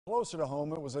Closer to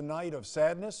home, it was a night of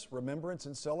sadness, remembrance,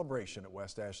 and celebration at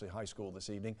West Ashley High School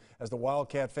this evening as the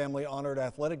Wildcat family honored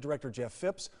Athletic Director Jeff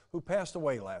Fipps, who passed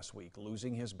away last week,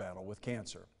 losing his battle with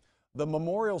cancer. The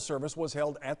memorial service was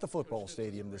held at the football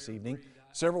stadium this evening.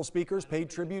 Several speakers paid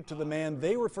tribute to the man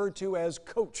they referred to as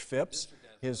Coach Fipps.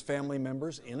 His family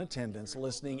members in attendance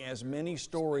listening as many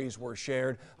stories were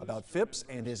shared about Fipps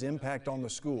and his impact on the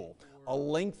school. A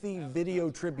lengthy video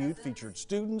tribute featured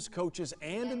students, coaches,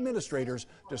 and administrators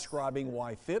describing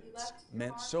why Fipps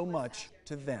meant so much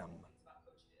to them.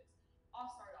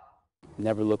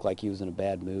 Never looked like he was in a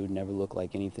bad mood, never looked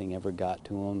like anything ever got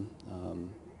to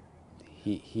him.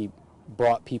 He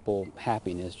brought people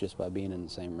happiness just by being in the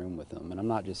same room with them. And I'm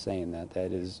not just saying that.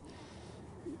 That is,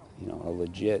 a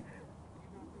legit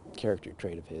character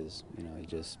trait of his.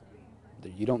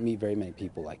 You don't meet very many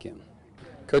people like him.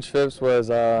 Coach Fipps was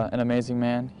an amazing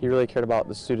man. He really cared about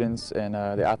the students and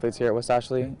the athletes here at West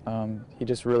Ashley. He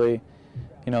just really,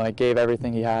 gave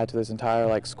everything he had to this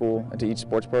entire school and to each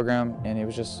sports program, and it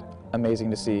was just amazing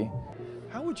to see.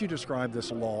 How would you describe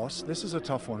this loss? This is a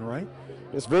tough one, right?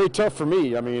 It's very tough for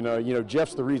me. I mean,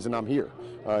 Jeff's the reason I'm here.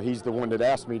 He's the one that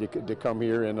asked me to come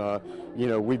here,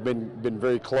 and we've been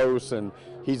very close, and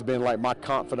he's been like my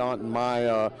confidant and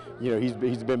my,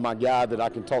 he's been my guy that I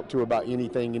can talk to about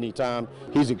anything, anytime.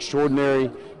 He's extraordinary.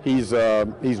 He's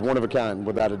one of a kind,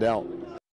 without a doubt.